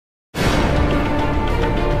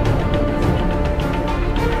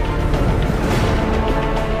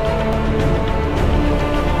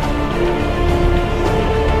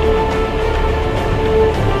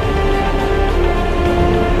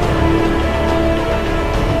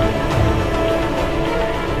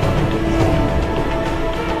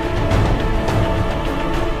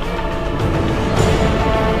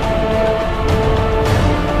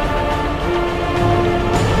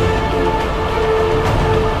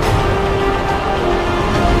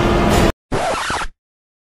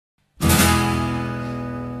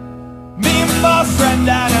come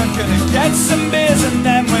down and gonna get some beers, and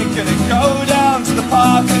then we're gonna go down to the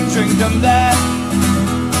park and drink them there.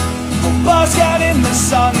 We'll bask out in the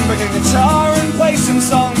sun, bring a guitar and play some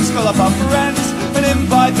songs, call up our friends and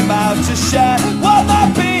invite them out to share what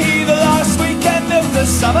might be the last weekend of the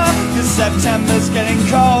summer, 'cause September's getting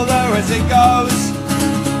colder as it goes,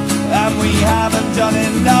 and we haven't done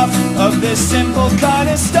enough of this simple kind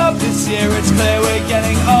of stuff this year. It's clear we're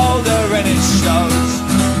getting older and it shows.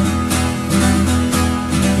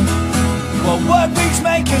 Well, work weeks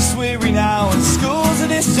make us weary now, and school's a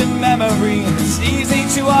distant memory, and it's easy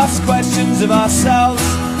to ask questions of ourselves,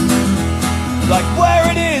 like where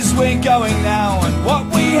it is we're going now, and what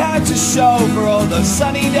we had to show for all those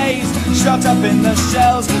sunny days shut up in the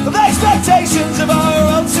shells of expectations of our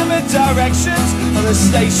ultimate directions, or the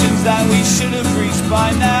stations that we should have reached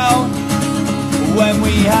by now, when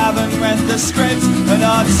we haven't read the script and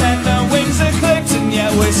our tender wings are clipped, and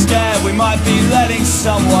yet we're scared we might be letting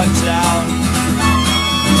someone down.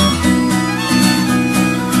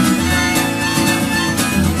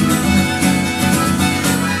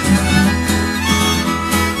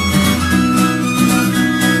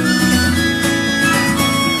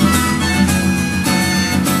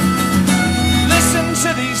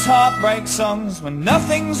 Heartbreak songs when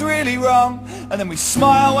nothing's really wrong, and then we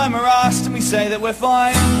smile when we're asked and we say that we're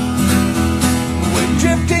fine. We're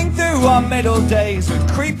drifting through our middle days, we're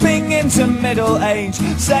creeping into middle age,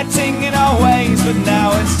 setting in our ways, but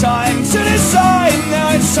now it's time to decide. Now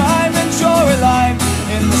it's time to draw a line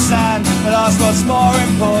in the sand and ask what's more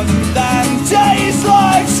important